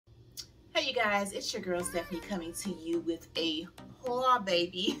Hey you guys, it's your girl Stephanie coming to you with a haul,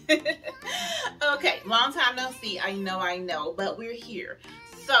 baby. Okay, long time no see, I know, but we're here.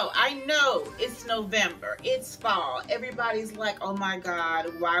 So I know it's November, it's fall. Everybody's like, oh my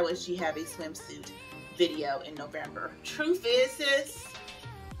God, why would she have a swimsuit video in November? Truth is, sis,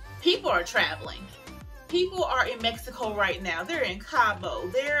 people are traveling. People are in Mexico right now. They're in Cabo.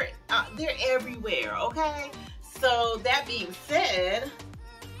 They're everywhere, okay? So that being said,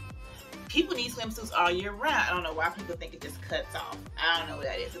 people need swimsuits all year round. I don't know why people think it just cuts off. I don't know what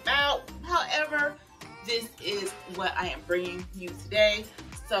that is about. However, this is what I am bringing you today.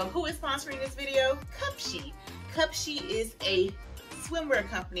 So who is sponsoring this video? CupShe. CupShe is a swimwear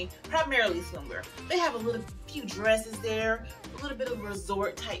company, primarily swimwear. They have a few dresses there, a little bit of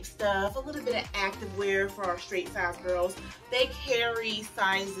resort type stuff, a little bit of activewear for our straight size girls. They carry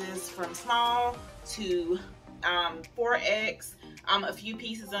sizes from small to 4X. A few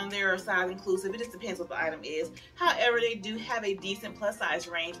pieces on there are size inclusive. It just depends what the item is. However, they do have a decent plus size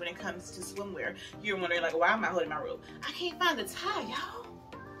range when it comes to swimwear. You're wondering, like, why am I holding my robe? I can't find the tie, y'all.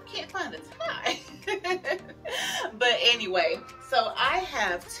 Can't find the tie. But anyway, so I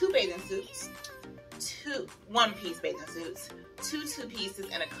have two bathing suits, two one-piece bathing suits, two pieces,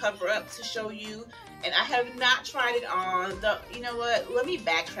 and a cover-up to show you. And I have not tried it on. You know what? Let me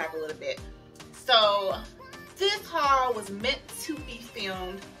backtrack a little bit. So this haul was meant to be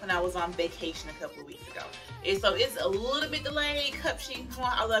filmed when I was on vacation a couple of weeks ago. And so it's a little bit delayed. CupShe,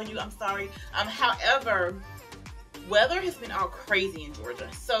 I love you, I'm sorry. However, weather has been all crazy in Georgia.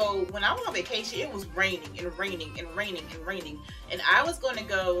 So when I was on vacation, it was raining and raining and raining and raining. And I was going to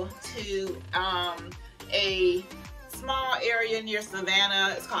go to a small area near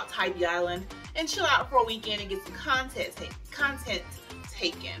Savannah. It's called Tybee Island, and chill out for a weekend and get some content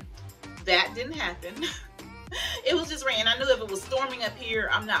taken. That didn't happen. It was just raining. I knew if it was storming up here,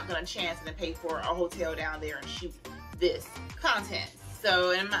 I'm not gonna chance it and pay for a hotel down there and shoot this content.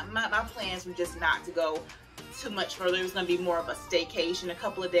 So, and my plans were just not to go too much further. It was gonna be more of a staycation, a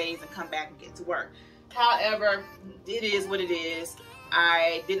couple of days, and come back and get to work. However, it is what it is.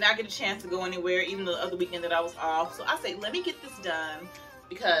 I did not get a chance to go anywhere, even the other weekend that I was off. So I say, let me get this done,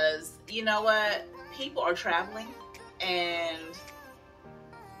 because you know what? People are traveling, and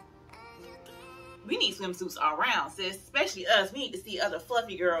we need swimsuits all around, sis. Especially us. We need to see other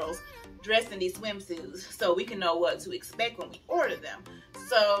fluffy girls dressed in these swimsuits so we can know what to expect when we order them.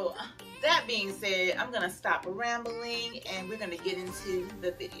 So that being said, I'm gonna stop rambling and we're gonna get into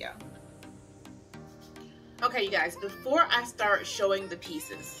the video. Okay, you guys, before I start showing the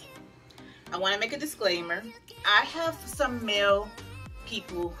pieces, I want to make a disclaimer. I have some male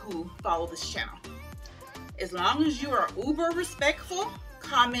people who follow this channel. As long as you are uber respectful,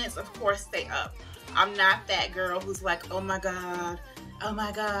 comments of course stay up. I'm not that girl who's like, oh my God,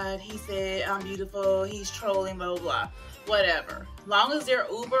 he said I'm beautiful, he's trolling, blah, blah, blah. Whatever. Long as they're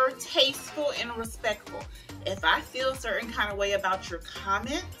uber tasteful and respectful. If I feel a certain kind of way about your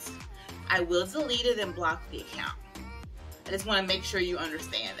comments, I will delete it and block the account. I just want to make sure you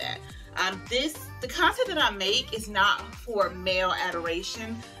understand that. The content that I make is not for male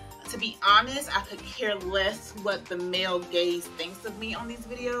adoration. To be honest, I could care less what the male gaze thinks of me on these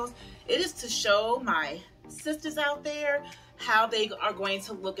videos. It is to show my sisters out there how they are going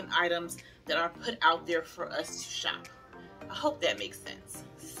to look in items that are put out there for us to shop. I hope that makes sense.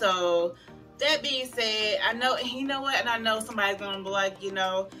 So that being said, I know, you know what, and I know somebody's gonna be like, you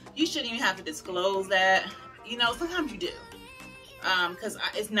know, you shouldn't even have to disclose that. You know, sometimes you do. Because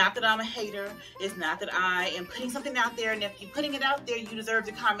it's not that I'm a hater, it's not that I am putting something out there, and if you're putting it out there, you deserve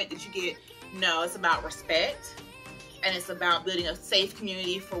the comment that you get. No, it's about respect, and it's about building a safe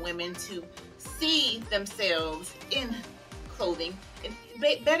community for women to see themselves in clothing, and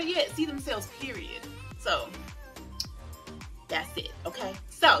better yet, see themselves, period. So that's it, okay?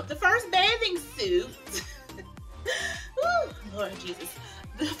 So the first bathing suit, ooh, Lord Jesus,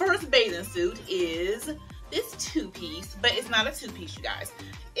 the first bathing suit is this two-piece, but it's not a two-piece, you guys.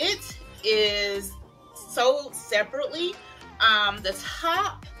 It is sold separately. The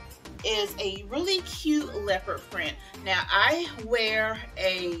top is a really cute leopard print. Now, I wear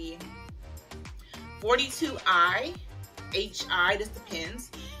a 42I, HI, this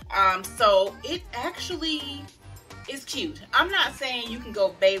depends. So it actually is cute. I'm not saying you can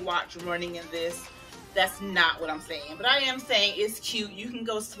go Baywatch running in this. That's not what I'm saying, but I am saying it's cute. You can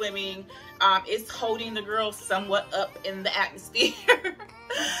go swimming. It's holding the girl somewhat up in the atmosphere.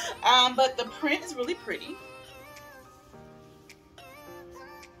 But the print is really pretty.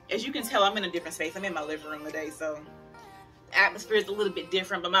 As you can tell, I'm in a different space. I'm in my living room today, so the atmosphere is a little bit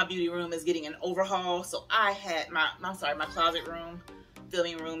different, but my beauty room is getting an overhaul. So I had my closet room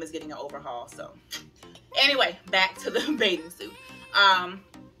filming room is getting an overhaul. So anyway, back to the bathing suit.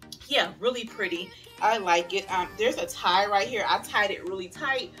 Yeah, really pretty. I like it. There's a tie right here. I tied it really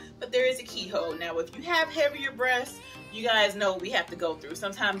tight, but there is a keyhole. Now, if you have heavier breasts, you guys know we have to go through.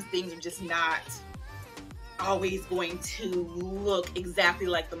 Sometimes things are just not always going to look exactly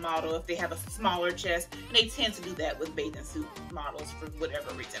like the model if they have a smaller chest, and they tend to do that with bathing suit models for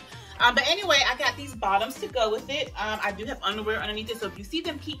whatever reason. But anyway, I got these bottoms to go with it. I do have underwear underneath it, so if you see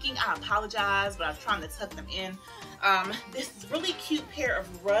them peeking, I apologize, but I'm trying to tuck them in. This is really cute pair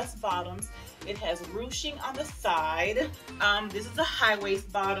of rust bottoms. It has ruching on the side. This is a high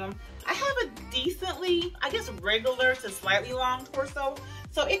waist bottom. I have a decently, I guess, regular to slightly long torso,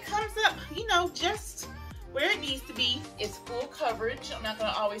 so it comes up, you know, just where it needs to be. It's full coverage. I'm not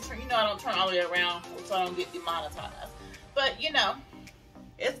gonna always turn, you know, I don't turn all the way around so I don't get demonetized. But you know,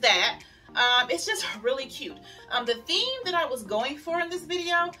 it's that. It's just really cute. The theme that I was going for in this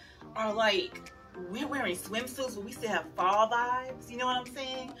video are like, we're wearing swimsuits, but we still have fall vibes. You know what I'm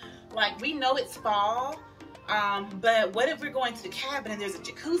saying? Like, we know it's fall, but what if we're going to the cabin and there's a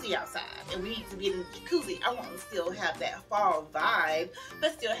jacuzzi outside and we need to be in the jacuzzi? I want to still have that fall vibe,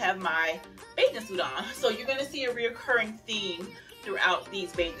 but still have my bathing suit on. So you're going to see a reoccurring theme throughout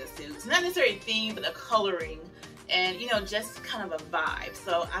these bathing suits. Not necessarily a theme, but a coloring and, you know, just kind of a vibe.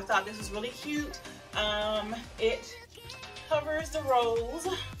 So I thought this was really cute. It covers the rolls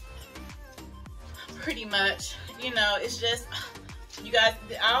pretty much. You know, it's just, you guys,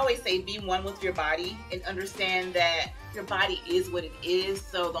 I always say be one with your body and understand that your body is what it is.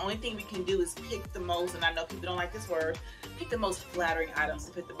 So the only thing we can do is pick the most, and I know people don't like this word, pick the most flattering items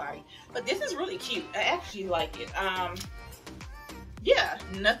to fit the body. But this is really cute. I actually like it. Yeah,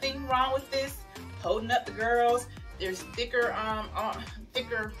 nothing wrong with this. Holding up the girls. There's thicker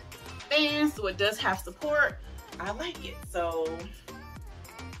thicker bands, so it does have support. I like it. So,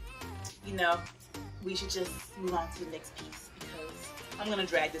 you know, we should just move on to the next piece because I'm gonna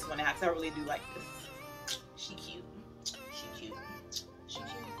drag this one out because I really do like this. She cute. She cute. She cute.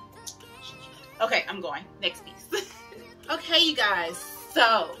 She cute. Okay, I'm going. Next piece. Okay, you guys.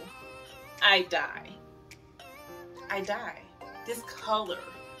 So, I die. This color.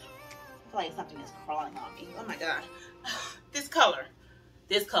 I feel like something is crawling on me. Oh my god. This color.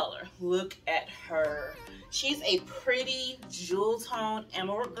 Look at her. She's a pretty jewel tone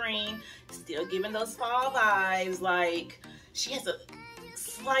emerald green, still giving those fall vibes. Like, she has a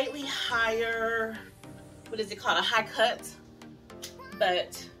slightly higher, what is it called, a high cut,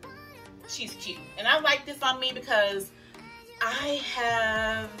 but she's cute. And I like this on me because I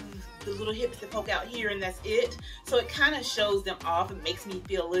have the little hips that poke out here and that's it. So it kind of shows them off. It makes me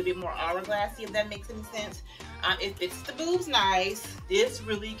feel a little bit more hourglassy, if that makes any sense. It fits the boobs nice. This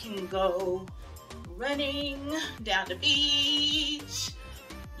really can go running down the beach.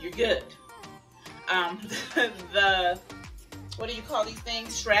 You're good. The, what do you call these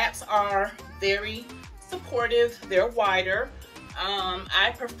things? Straps are very supportive. They're wider.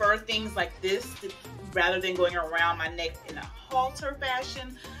 I prefer things like this rather than going around my neck in a halter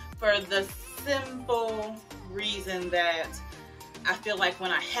fashion, for the simple reason that I feel like when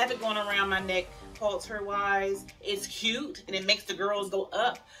I have it going around my neck halter wise, it's cute and it makes the girls go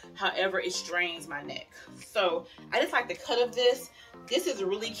up. However, it strains my neck. So I just like the cut of this. This is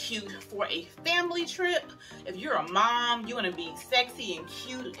really cute for a family trip. If you're a mom, you want to be sexy and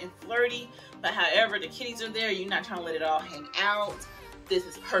cute and flirty, but however the kiddies are there, you're not trying to let it all hang out. This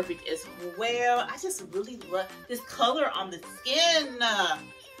is perfect as well. I just really love this color on the skin.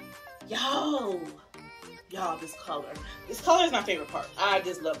 Y'all, this color is my favorite part. I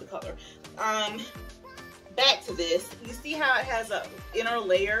just love the color. Back to this, you see how it has a inner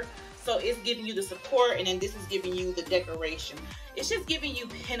layer, so it's giving you the support, and then this is giving you the decoration. It's just giving you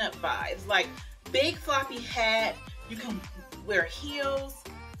pinup vibes, like big floppy hat. You can wear heels.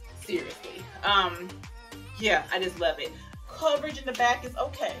 Seriously, yeah, I just love it. Coverage in the back is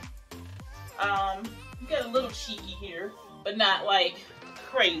okay. You got a little cheeky here, but not like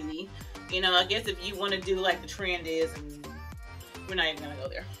crazy. You know, I guess if you want to do like the trend is, and we're not even gonna go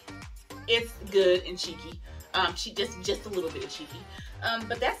there. It's good and cheeky. She just a little bit of cheeky.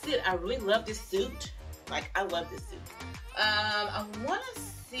 But that's it. I really love this suit. Like, I love this suit. I want to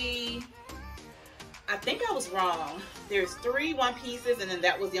see. I think I was wrong. There's 3 one pieces, and then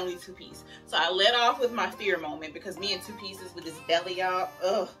that was the only 2 piece. So I let off with my fear moment because me and 2 pieces with this belly out,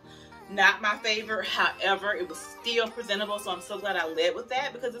 ugh, not my favorite. However, it was still presentable, so I'm so glad I led with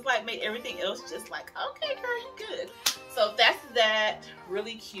that because it's like made everything else just like, okay, girl, you good. So that's that.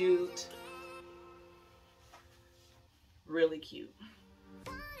 Really cute. Really cute.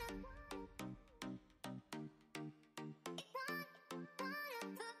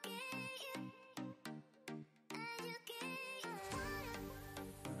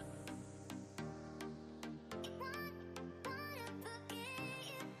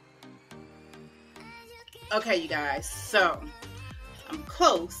 Okay, you guys, so I'm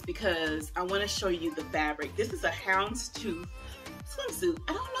close because I want to show you the fabric. This is a houndstooth swimsuit.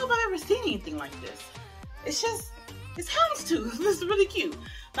 I don't know if I've ever seen anything like this. It's houndstooth. It's really cute.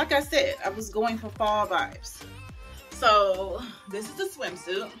 Like I said, I was going for fall vibes. So this is the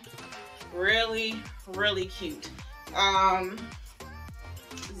swimsuit. Really, really cute. There's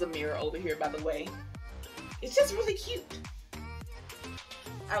a mirror over here, by the way. It's just really cute.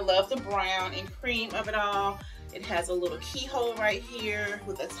 I love the brown and cream of it all. It has a little keyhole right here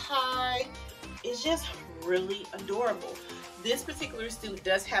with a tie. It's just really adorable. This particular suit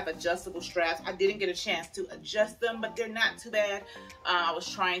does have adjustable straps. I didn't get a chance to adjust them, but they're not too bad. I was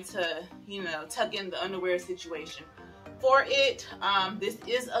trying to, you know, tuck in the underwear situation for it. This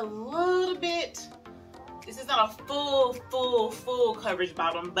is a little bit, this is not a full coverage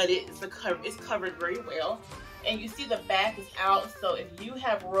bottom, but it's covered very well. And you see the back is out, so if you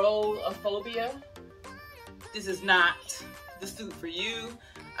have roll-a-phobia, this is not the suit for you.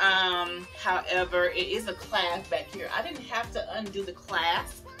 However, it is a clasp back here. I didn't have to undo the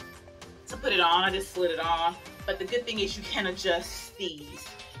clasp to put it on. I just slid it on. But the good thing is you can adjust these.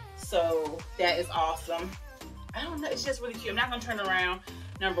 So that is awesome. I don't know, it's just really cute. I'm not gonna turn around.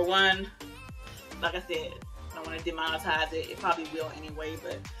 Number one, like I said, I don't want to demonetize it. It probably will anyway,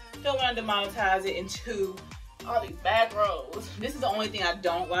 but don't want to demonetize it. And two, all these back rows. This is the only thing I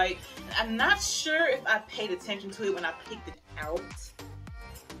don't like. And I'm not sure if I paid attention to it when I picked it out.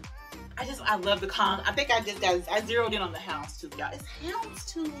 I love the I think I zeroed in on the houndstooth, y'all. It's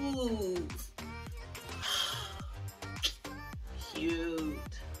houndstooth. Cute.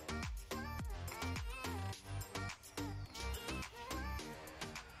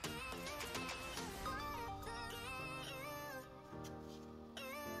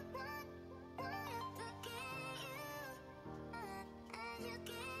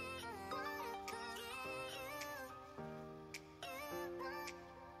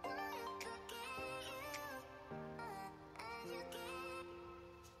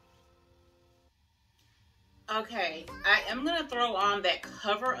 Okay, I am gonna throw on that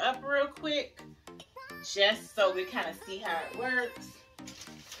cover up real quick, just so we kind of see how it works.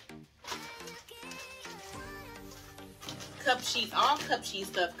 CupShe, all CupShe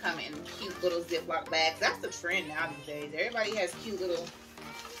stuff come in cute little Ziploc bags. That's the trend now these days. Everybody has cute little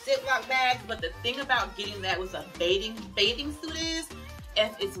Ziploc bags, but the thing about getting that with a bathing suit is,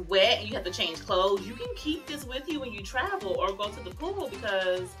 if it's wet and you have to change clothes, you can keep this with you when you travel or go to the pool,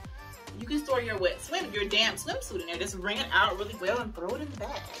 because you can store your damp swimsuit in there. Just wring it out really well and throw it in the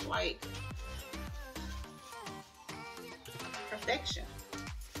bag. Like, perfection.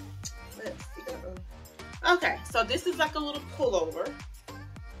 Let's see. Okay, so this is like a little pullover.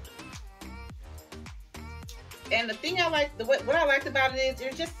 And the thing I like, what I liked about it is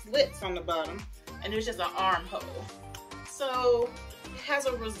there's just slits on the bottom and there's just an armhole. So it has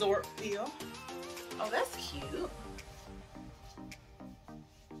a resort feel. Oh, that's cute.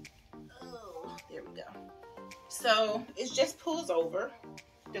 There we go. So it just pulls over.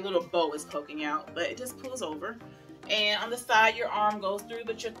 The little bow is poking out, but it just pulls over. And on the side, your arm goes through,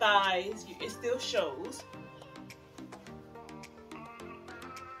 but your thighs, it still shows.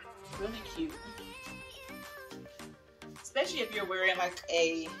 Really cute. Especially if you're wearing like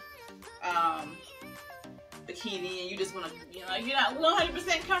a bikini and you just want to, you know, you're not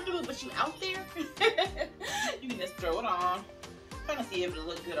 100% comfortable, but you out there. You can just throw it on. I'm trying to see if it'll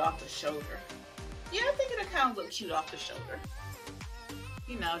look good off the shoulder. Yeah, I think it'll kind of look cute off the shoulder.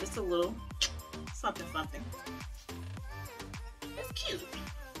 You know, just a little something, something. It's cute.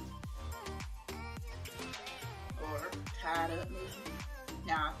 Or tied up maybe.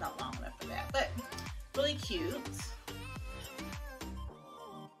 Nah, it's not long enough for that, but really cute.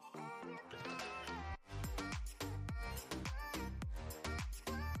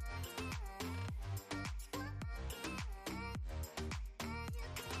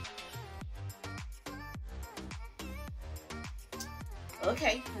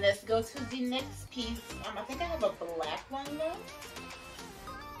 Okay, let's go to the next piece. I think I have a black one left.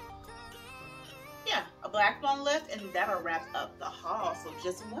 Yeah, a black one left, and that'll wrap up the haul. So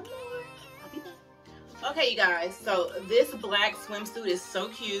just one more. I'll be back. Okay, you guys. So this black swimsuit is so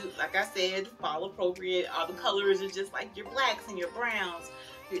cute. Like I said, fall appropriate. All the colors are just like your blacks and your browns,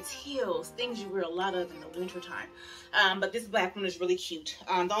 your teals, things you wear a lot of in the wintertime. But this black one is really cute.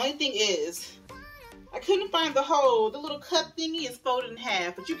 The only thing is, I couldn't find the hole. The little cup thingy is folded in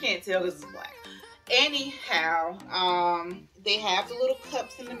half, but you can't tell because it's black. Anyhow, they have the little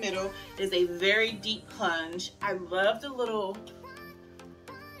cups in the middle. It's a very deep plunge. I love the little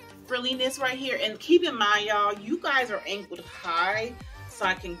frilliness right here. And keep in mind, y'all, you guys are ankled high. so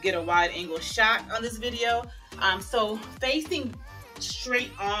I can get a wide angle shot on this video. So facing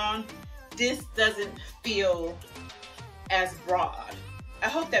straight on, this doesn't feel as broad. I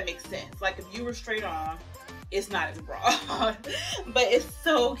hope that makes sense. Like if you were straight on, it's not as broad, but it's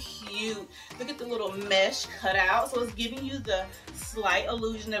so cute. Look at the little mesh cut out. So it's giving you the slight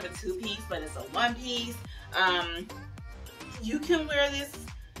illusion of a two-piece, but it's a one-piece. You can wear this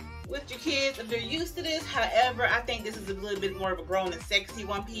with your kids if they're used to this. However, I think this is a little bit more of a grown and sexy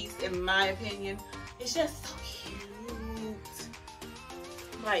one-piece in my opinion. It's just so cute.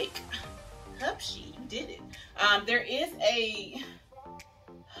 Like, CupShe, you did it. There is a,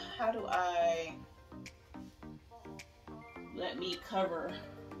 how do I, let me cover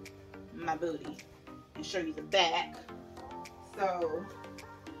my booty and show you the back. So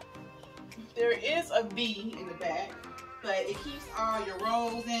there is a V in the back, but it keeps all your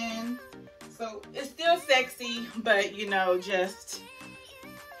rolls in. So it's still sexy, but you know, just,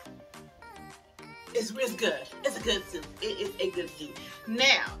 it's good. It's a good suit. It is a good suit.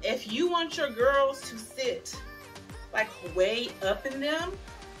 Now, if you want your girls to sit like way up in them,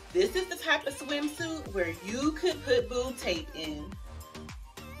 this is the type of swimsuit where you could put boob tape in.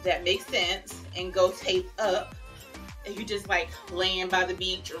 That makes sense, and go tape up if you just like laying by the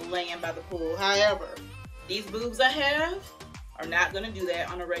beach or laying by the pool. However, these boobs I have are not gonna do that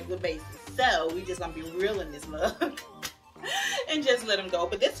on a regular basis. So we just gonna be real in this mug and just let them go.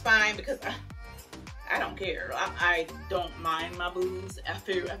 But that's fine because I don't care. I don't mind my boobs. I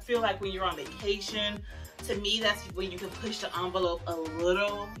feel like when you're on vacation, to me, that's when you can push the envelope a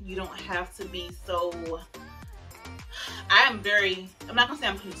little. You don't have to be so, I'm not gonna say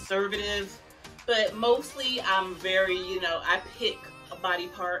I'm conservative, but mostly I'm very, you know, I pick a body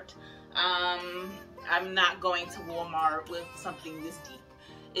part. I'm not going to Walmart with something this deep.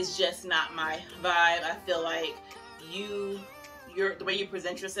 It's just not my vibe. I feel like the way you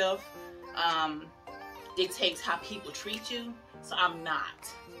present yourself dictates how people treat you. So I'm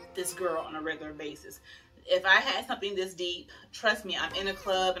not this girl on a regular basis. If I had something this deep, trust me, I'm in a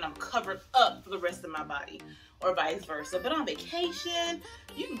club and I'm covered up for the rest of my body, or vice versa. But on vacation,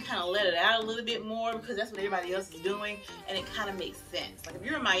 you can kind of let it out a little bit more because that's what everybody else is doing, and it kind of makes sense. Like if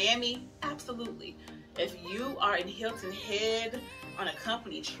you're in Miami, absolutely. If you are in Hilton Head on a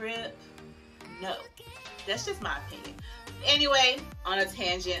company trip, no. That's just my opinion. Anyway, on a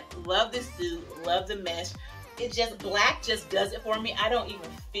tangent, love this suit, love the mesh. It just, black just does it for me. I don't even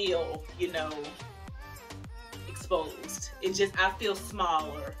feel, you know, exposed. It just, I feel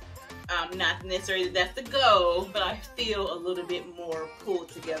smaller. Not necessarily that's the goal, but I feel a little bit more pulled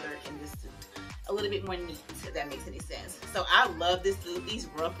together in this suit. A little bit more neat, if that makes any sense. So I love this suit. These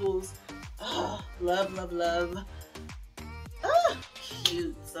ruffles, oh, love, love, love. Oh,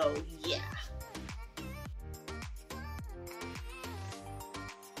 cute. So yeah.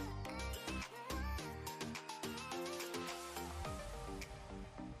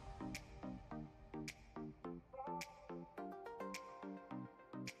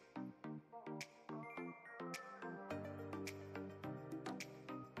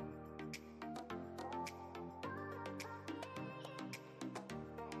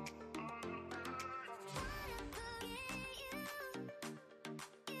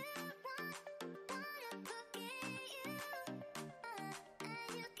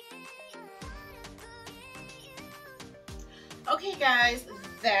 Okay guys,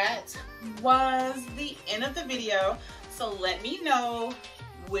 that was the end of the video. So let me know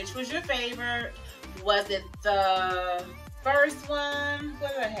which was your favorite. Was it the first one?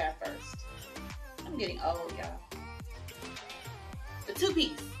 What did I have first? I'm getting old, y'all. The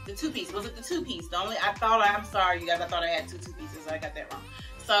two-piece. The two-piece. Was it the two-piece? I'm sorry you guys, I thought I had two two-pieces. I got that wrong.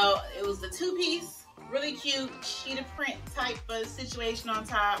 So it was the two-piece, really cute, cheetah print type of situation on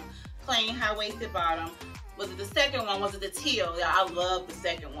top, plain high-waisted bottom. Was it the second one? Was it the teal? Yeah, I love the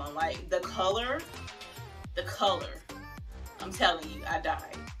second one. Like the color. I'm telling you, I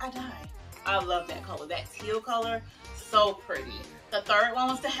died. I love that color. That teal color, so pretty. The third one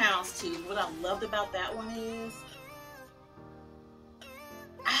was the houndstooth. What I loved about that one is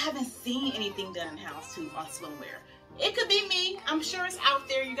I haven't seen anything done in houndstooth on swimwear. It could be me. I'm sure it's out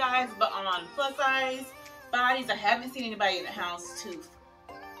there, you guys, but on plus size bodies, I haven't seen anybody in a houndstooth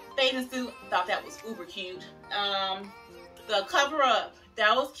bathing suit. Thought that was uber cute. The cover up,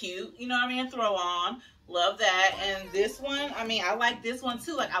 that was cute. You know what I mean? Throw on. Love that. And this one, I mean, I like this one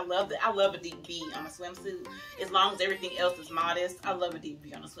too. Like I love a deep V on a swimsuit. As long as everything else is modest, I love a deep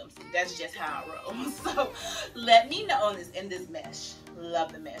V on a swimsuit. That's just how I roll. So let me know in this mesh.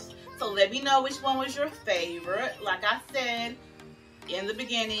 Love the mesh. So let me know which one was your favorite. Like I said in the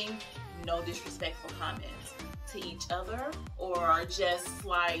beginning, no disrespectful comments. to each other, or just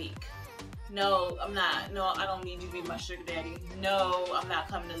like, no, I'm not, no, I don't need you to be my sugar daddy, no, I'm not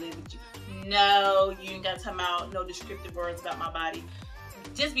coming to live with you, no, you ain't got to come out, no descriptive words about my body.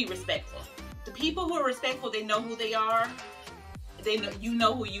 Just be respectful. The people who are respectful, they know who they are. They know, you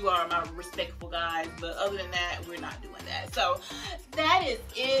know who you are, my respectful guys. But other than that, we're not doing that. So that is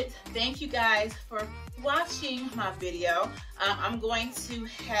it. Thank you guys for watching my video. I'm going to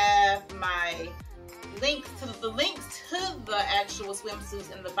have my links to the actual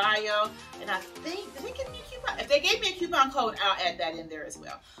swimsuits in the bio. And I think, did they give me a coupon? If they gave me a coupon code, I'll add that in there as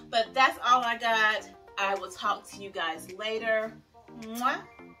well. But that's all I got. I will talk to you guys later. Mwah.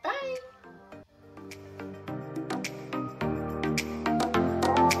 Bye.